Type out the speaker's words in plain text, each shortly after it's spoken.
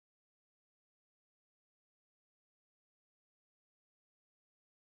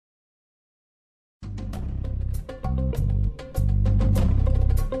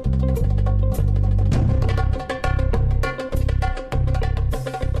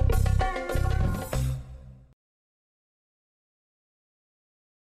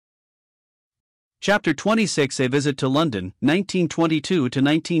Chapter 26: A Visit to London, 1922 to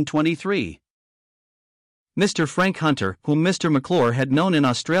 1923. Mr. Frank Hunter, whom Mr. McClure had known in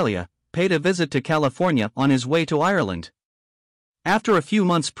Australia, paid a visit to California on his way to Ireland. After a few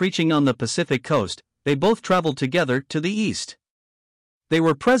months preaching on the Pacific coast, they both traveled together to the east. They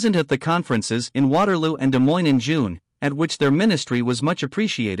were present at the conferences in Waterloo and Des Moines in June, at which their ministry was much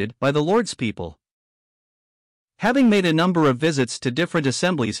appreciated by the Lord's people. Having made a number of visits to different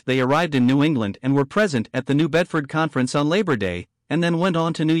assemblies, they arrived in New England and were present at the New Bedford Conference on Labor Day, and then went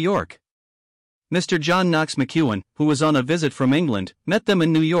on to New York. Mr. John Knox McEwen, who was on a visit from England, met them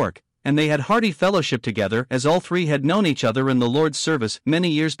in New York, and they had hearty fellowship together, as all three had known each other in the Lord's service many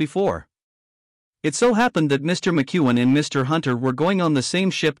years before. It so happened that Mr. McEwen and Mr. Hunter were going on the same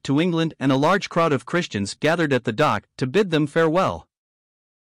ship to England, and a large crowd of Christians gathered at the dock to bid them farewell.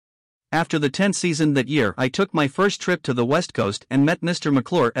 After the tent season that year, I took my first trip to the West Coast and met Mr.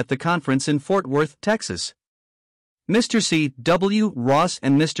 McClure at the conference in Fort Worth, Texas. Mr. C. W. Ross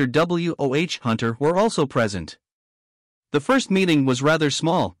and Mr. W. O. H. Hunter were also present. The first meeting was rather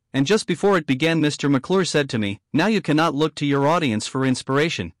small, and just before it began Mr. McClure said to me, "Now you cannot look to your audience for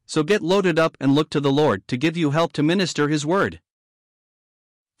inspiration, so get loaded up and look to the Lord to give you help to minister His word."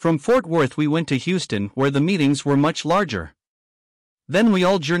 From Fort Worth we went to Houston, where the meetings were much larger. Then we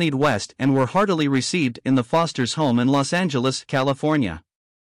all journeyed west and were heartily received in the Foster's home in Los Angeles, California.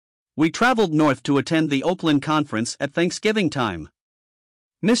 We traveled north to attend the Oakland Conference at Thanksgiving time.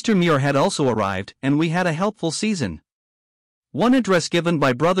 Mr. Muir had also arrived, and we had a helpful season. One address given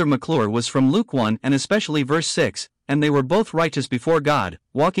by Brother McClure was from Luke 1 and especially verse 6, "And they were both righteous before God,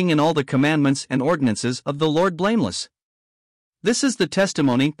 walking in all the commandments and ordinances of the Lord blameless." This is the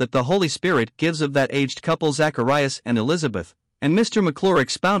testimony that the Holy Spirit gives of that aged couple Zacharias and Elizabeth, and Mr. McClure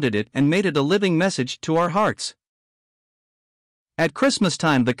expounded it and made it a living message to our hearts. At Christmas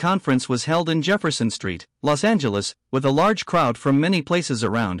time the conference was held in Jefferson Street, Los Angeles, with a large crowd from many places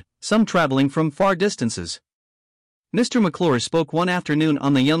around, some traveling from far distances. Mr. McClure spoke one afternoon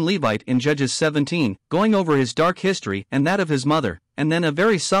on the young Levite in Judges 17, going over his dark history and that of his mother, and then a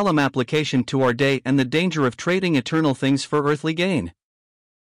very solemn application to our day and the danger of trading eternal things for earthly gain.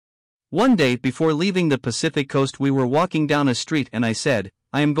 One day before leaving the Pacific coast we were walking down a street and I said,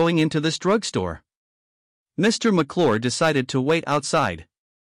 "I am going into this drugstore." Mr. McClure decided to wait outside.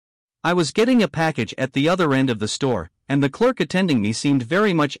 I was getting a package at the other end of the store, and the clerk attending me seemed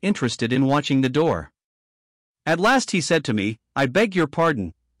very much interested in watching the door. At last he said to me, "I beg your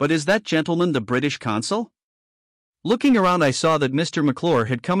pardon, but is that gentleman the British consul?" Looking around I saw that Mr. McClure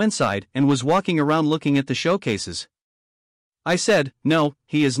had come inside and was walking around looking at the showcases. I said, "No,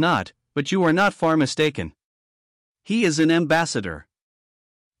 he is not, but you are not far mistaken. He is an ambassador."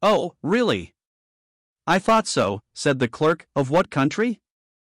 "Oh, really?" "I thought so," said the clerk. "Of what country?"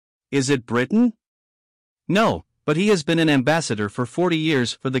 "Is it Britain?" "No, but he has been an ambassador for 40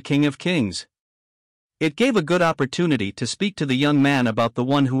 years for the King of Kings." It gave a good opportunity to speak to the young man about the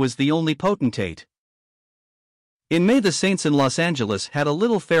one who was the only potentate. In May the saints in Los Angeles had a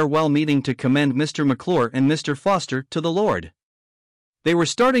little farewell meeting to commend Mr. McClure and Mr. Foster to the Lord. They were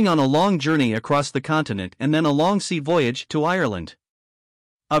starting on a long journey across the continent and then a long sea voyage to Ireland.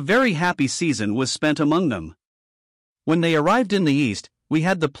 A very happy season was spent among them. When they arrived in the East, we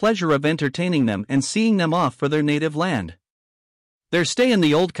had the pleasure of entertaining them and seeing them off for their native land. Their stay in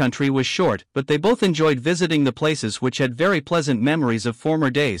the old country was short, but they both enjoyed visiting the places which had very pleasant memories of former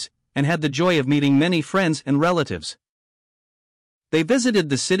days, and had the joy of meeting many friends and relatives. They visited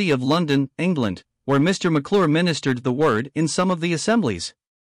the city of London, England, where Mr. McClure ministered the word in some of the assemblies.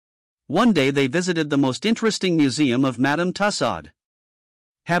 One day they visited the most interesting museum of Madame Tussaud.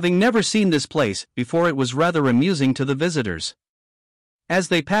 Having never seen this place before, it was rather amusing to the visitors. As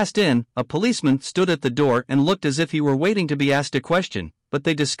they passed in, a policeman stood at the door and looked as if he were waiting to be asked a question, but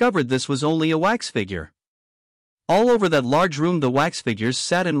they discovered this was only a wax figure. All over that large room the wax figures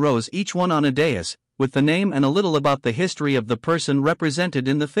sat in rows, each one on a dais, with the name and a little about the history of the person represented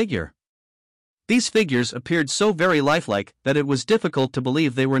in the figure. These figures appeared so very lifelike that it was difficult to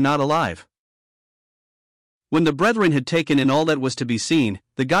believe they were not alive. When the brethren had taken in all that was to be seen,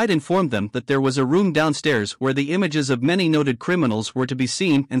 the guide informed them that there was a room downstairs where the images of many noted criminals were to be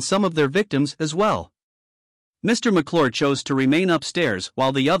seen and some of their victims as well. Mr. McClure chose to remain upstairs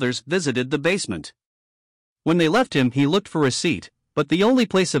while the others visited the basement. When they left him he looked for a seat, but the only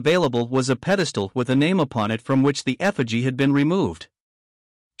place available was a pedestal with a name upon it from which the effigy had been removed.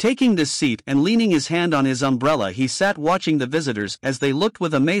 Taking this seat and leaning his hand on his umbrella, he sat watching the visitors as they looked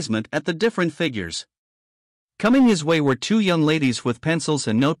with amazement at the different figures. Coming his way were two young ladies with pencils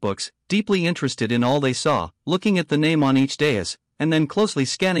and notebooks, deeply interested in all they saw, looking at the name on each dais, and then closely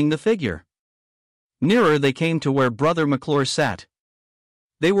scanning the figure. Nearer they came to where Brother McClure sat.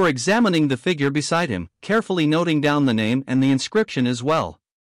 They were examining the figure beside him, carefully noting down the name and the inscription as well.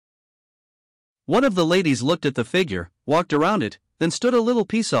 One of the ladies looked at the figure, walked around it, then stood a little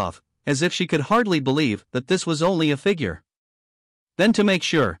piece off, as if she could hardly believe that this was only a figure. Then, to make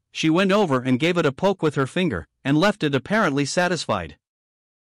sure, she went over and gave it a poke with her finger, and left it apparently satisfied.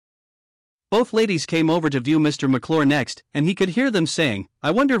 Both ladies came over to view Mr. McClure next, and he could hear them saying, "I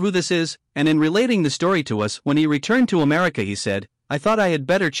wonder who this is," and in relating the story to us when he returned to America he said, "I thought I had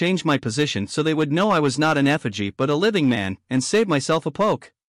better change my position so they would know I was not an effigy but a living man, and save myself a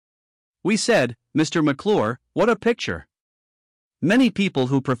poke." We said, "Mr. McClure, what a picture! Many people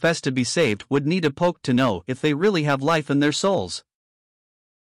who profess to be saved would need a poke to know if they really have life in their souls."